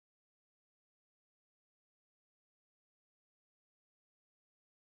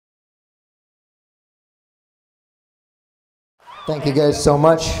Thank you guys so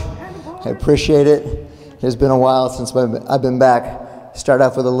much. I appreciate it. It has been a while since I've been back. Start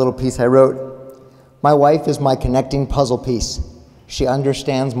off with a little piece I wrote. My wife is my connecting puzzle piece. She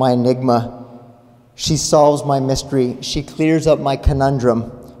understands my enigma. She solves my mystery. She clears up my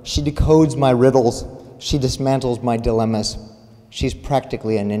conundrum. She decodes my riddles. She dismantles my dilemmas. She's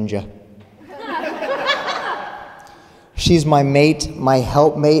practically a ninja. She's my mate, my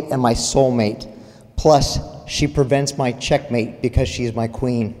helpmate, and my soulmate. Plus, she prevents my checkmate because she's my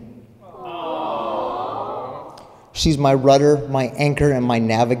queen. Aww. She's my rudder, my anchor, and my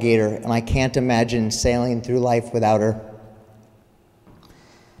navigator, and I can't imagine sailing through life without her.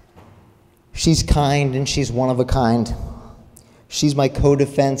 She's kind and she's one of a kind. She's my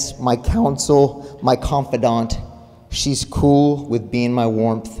co-defense, my counsel, my confidant. She's cool with being my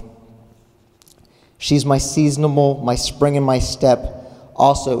warmth. She's my seasonable, my spring and my step.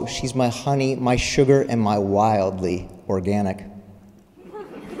 Also, she's my honey, my sugar, and my wildly organic.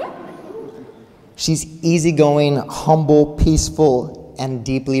 She's easygoing, humble, peaceful, and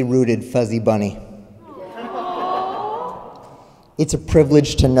deeply rooted fuzzy bunny. It's a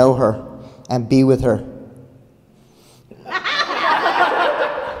privilege to know her and be with her.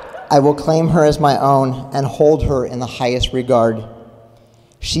 I will claim her as my own and hold her in the highest regard.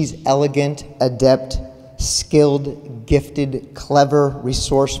 She's elegant, adept, skilled, gifted, clever,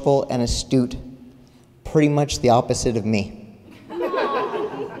 resourceful, and astute. Pretty much the opposite of me.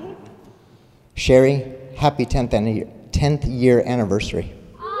 Sherry, happy 10th year anniversary.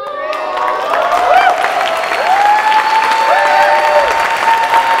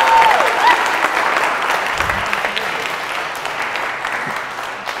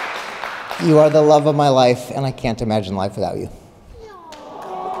 You are the love of my life, and I can't imagine life without you.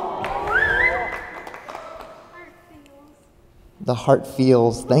 The heart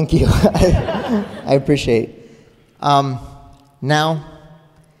feels, thank you. I appreciate it. Now,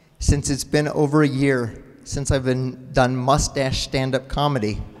 since it's been over a year since I've done mustache stand-up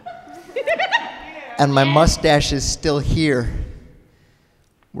comedy, and my mustache is still here,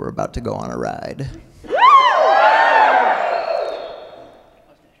 we're about to go on a ride.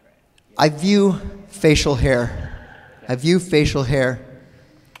 I view facial hair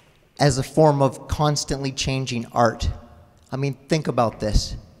as a form of constantly changing art. I mean, think about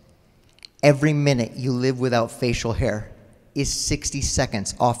this. Every minute you live without facial hair is 60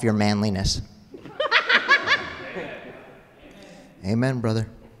 seconds off your manliness. Amen, brother.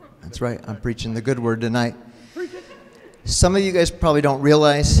 That's right, I'm preaching the good word tonight. Some of you guys probably don't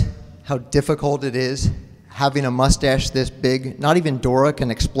realize how difficult it is having a mustache this big. Not even Dora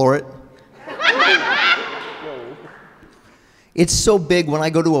can explore it. It's so big when I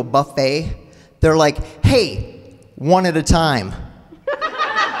go to a buffet, they're like, hey, one at a time.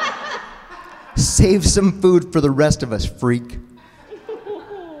 Save some food for the rest of us, freak.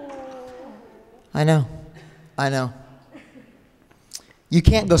 I know. You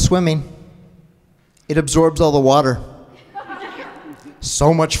can't go swimming. It absorbs all the water.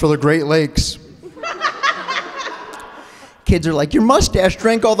 So much for the Great Lakes. Kids are like, your mustache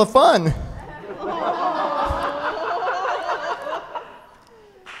drank all the fun.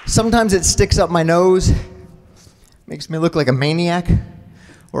 Sometimes it sticks up my nose, makes me look like a maniac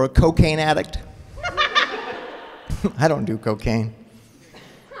or a cocaine addict. I don't do cocaine,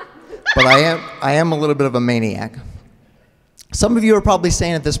 but I am a little bit of a maniac. Some of you are probably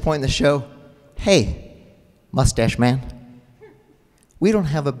saying at this point in the show, hey, mustache man, we don't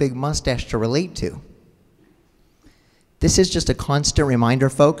have a big mustache to relate to. This is just a constant reminder,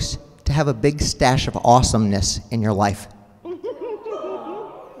 folks, to have a big stash of awesomeness in your life.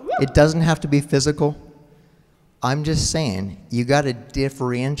 It doesn't have to be physical. I'm just saying, you gotta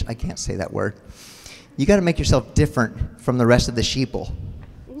differentiate, I can't say that word. You gotta make yourself different from the rest of the sheeple.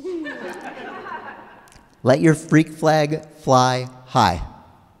 Let your freak flag fly high.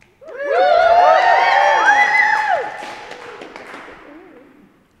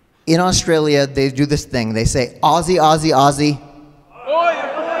 In Australia, they do this thing. They say, Aussie, Aussie, Aussie. Oi,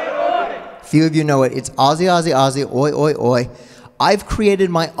 oi, oi. Few of you know it. It's Aussie, Aussie, Aussie, oi, oi, oi. I've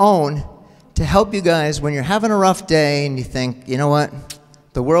created my own to help you guys when you're having a rough day and you think, you know what,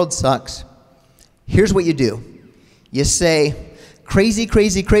 the world sucks. Here's what you do. You say, crazy,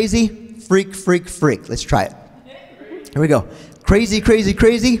 crazy, crazy, freak, freak, freak. Let's try it. Here we go. Crazy, crazy,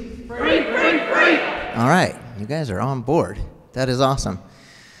 crazy. Freak, freak, freak. All right, you guys are on board. That is awesome.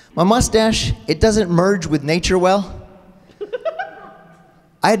 My mustache, it doesn't merge with nature well.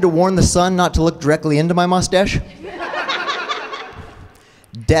 I had to warn the sun not to look directly into my mustache.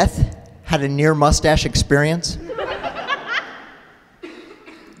 Death had a near mustache experience.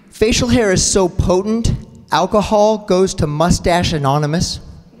 Facial hair is so potent, Alcohol goes to Mustache Anonymous.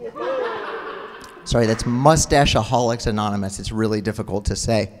 Sorry, that's Mustacheaholics Anonymous. It's really difficult to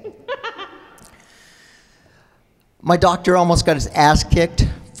say. My doctor almost got his ass kicked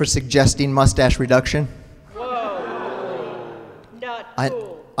for suggesting mustache reduction. Whoa. Not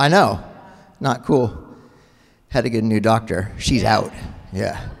cool. I know. Not cool. Had to get a new doctor. She's out.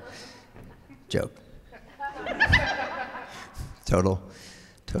 Yeah. Joke. Total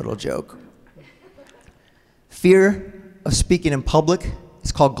joke. Fear of speaking in public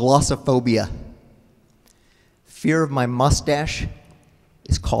is called glossophobia. Fear of my mustache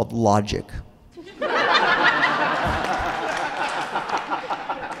is called logic.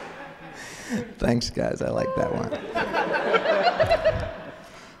 Thanks, guys. I like that one.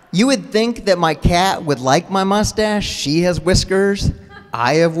 You would think that my cat would like my mustache. She has whiskers.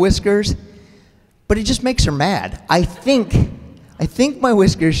 I have whiskers. But it just makes her mad. I think my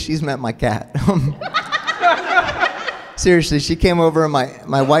whiskers, she's met my cat. Seriously, she came over and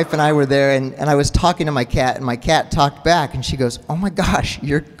my wife and I were there and I was talking to my cat and my cat talked back and she goes, "Oh my gosh,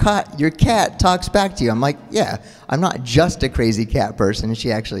 your cat talks back to you." I'm like, "Yeah, I'm not just a crazy cat person." And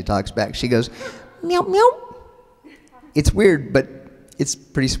she actually talks back. She goes, "Meow, meow." It's weird, but it's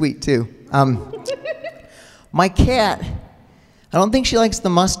pretty sweet too. My cat, I don't think she likes the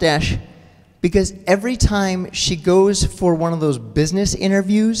mustache because every time she goes for one of those business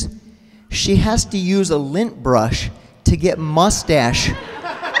interviews, she has to use a lint brush to get mustache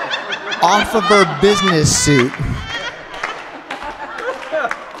off of her business suit.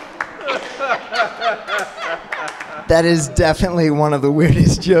 That is definitely one of the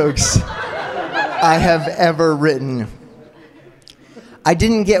weirdest jokes I have ever written. I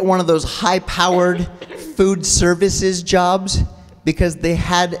didn't get one of those high-powered food services jobs because they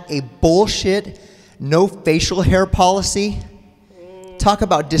had a bullshit no facial hair policy. Talk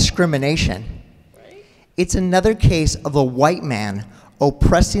about discrimination. It's another case of a white man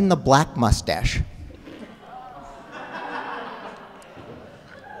oppressing the black mustache.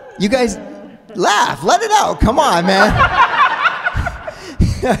 You guys laugh, let it out, come on, man.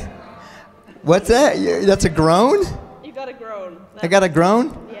 What's that? That's a groan? You got a groan. I got a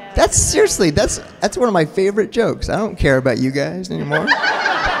groan? Yeah. That's seriously, that's one of my favorite jokes. I don't care about you guys anymore.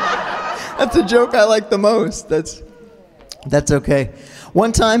 That's a joke I like the most. That's okay.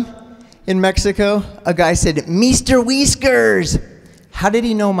 One time in Mexico, a guy said, "Mr. Whiskers." How did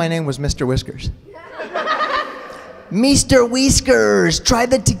he know my name was Mr. Whiskers? "Mr. Whiskers, try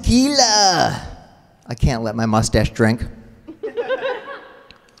the tequila." I can't let my mustache drink.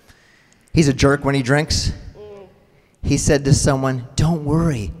 He's a jerk when he drinks. He said to someone, "Don't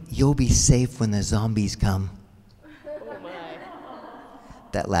worry, you'll be safe when the zombies come." Oh my.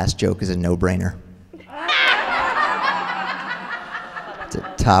 That last joke is a no-brainer. It's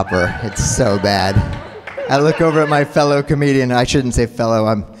a topper. It's so bad. I look over at my fellow comedian. I shouldn't say fellow.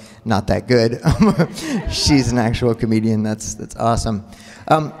 I'm not that good. She's an actual comedian. That's awesome.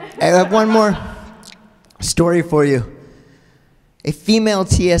 I have one more story for you. A female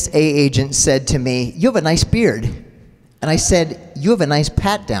TSA agent said to me, "You have a nice beard." And I said, "You have a nice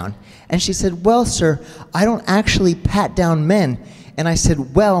pat down." And she said, "Well, sir, I don't actually pat down men." And I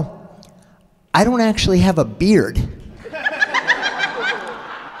said, "Well, I don't actually have a beard."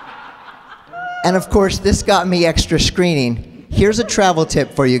 And of course, this got me extra screening. Here's a travel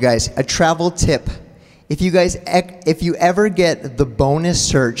tip for you guys, a travel tip. If you ever get the bonus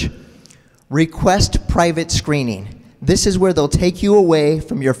search, request private screening. This is where they'll take you away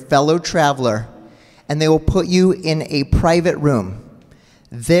from your fellow traveler and they will put you in a private room.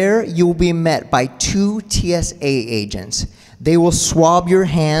 There you will be met by 2 TSA agents. They will swab your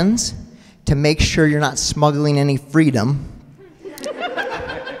hands to make sure you're not smuggling any freedom.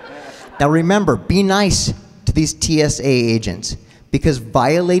 Now remember, be nice to these TSA agents because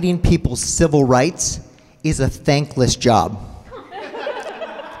violating people's civil rights is a thankless job.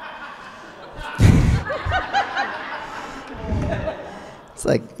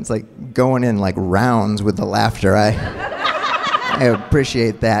 It's like going in like rounds with the laughter. I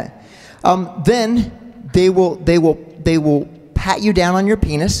appreciate that. Then they will pat you down on your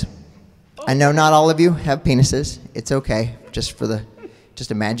penis. I know not all of you have penises. It's okay.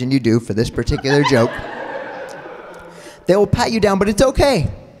 Just imagine you do for this particular joke. They will pat you down, but it's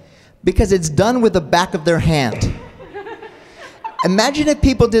okay because it's done with the back of their hand. Imagine if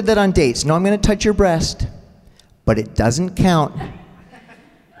people did that on dates. No, I'm going to touch your breast, but it doesn't count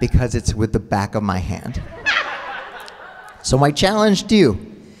because it's with the back of my hand. So my challenge to you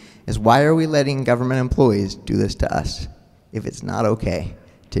is, why are we letting government employees do this to us if it's not okay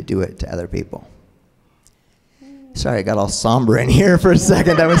to do it to other people? Sorry, I got all somber in here for a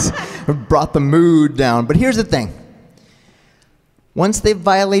second. Brought the mood down. But here's the thing. Once they've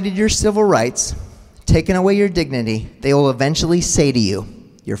violated your civil rights, taken away your dignity, they will eventually say to you,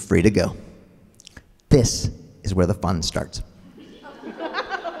 you're free to go. This is where the fun starts.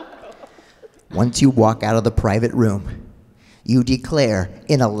 Once you walk out of the private room, you declare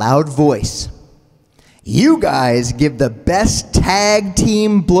in a loud voice, you guys give the best tag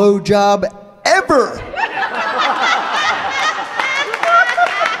team blowjob ever.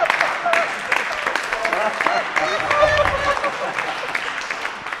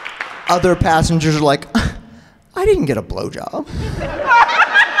 Other passengers are like, I didn't get a blowjob.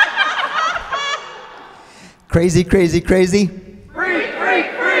 Crazy, crazy, crazy. Free, free,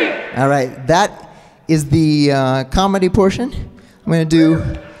 free. All right, that is the comedy portion. I'm gonna do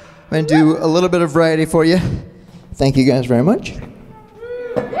a little bit of variety for you. Thank you guys very much.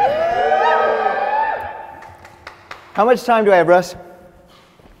 How much time do I have, Russ?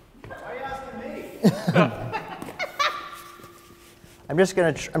 Why are you asking me? I'm just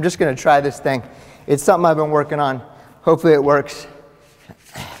gonna try this thing. It's something I've been working on. Hopefully it works.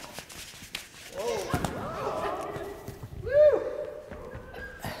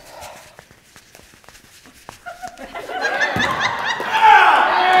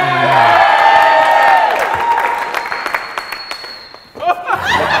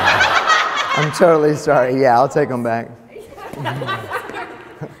 I'm totally sorry. Yeah, I'll take them back.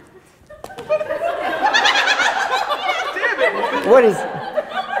 What is?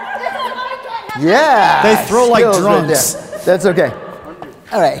 Yeah. They throw like skills right drunks. there. That's okay.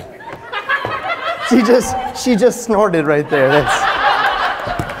 All right. She just snorted right there. That's.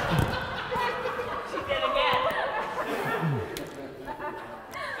 She did again.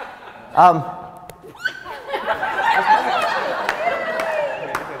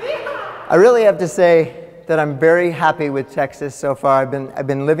 I really have to say that I'm very happy with Texas so far. I've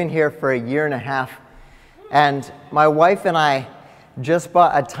been living here for a year and a half, and my wife and I just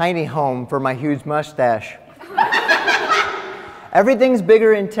bought a tiny home for my huge mustache. Everything's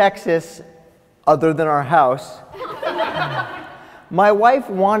bigger in Texas other than our house. My wife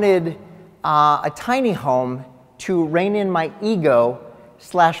wanted a tiny home to rein in my ego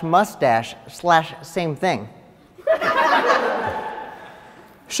 / mustache / same thing.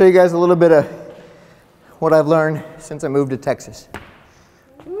 Show you guys a little bit of what I've learned since I moved to Texas.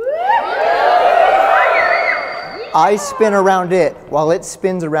 I spin around it while it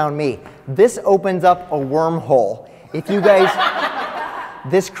spins around me. This opens up a wormhole. If you guys,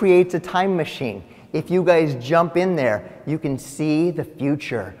 this creates a time machine. If you guys jump in there, you can see the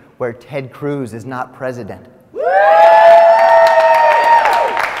future where Ted Cruz is not president.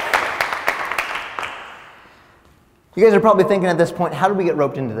 You guys are probably thinking at this point, how did we get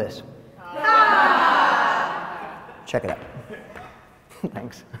roped into this? Check it out.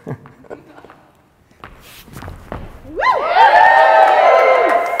 Thanks.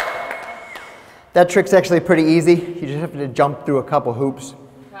 That trick's actually pretty easy. You just have to jump through a couple hoops.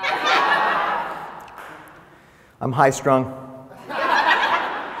 I'm high strung.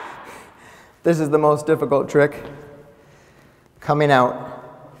 This is the most difficult trick. Coming out.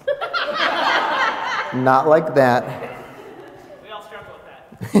 Not like that. We all struggle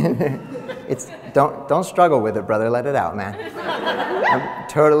with that. Don't struggle with it, brother. Let it out, man. I'm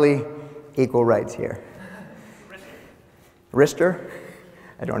totally equal rights here. Wrister?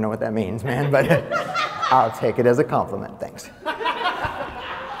 I don't know what that means, man, but I'll take it as a compliment. Thanks.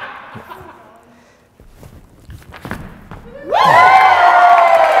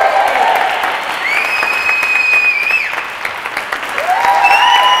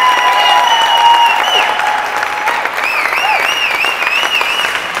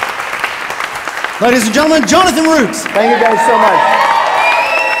 Ladies and gentlemen, Jonathan Roots. Thank you guys so much.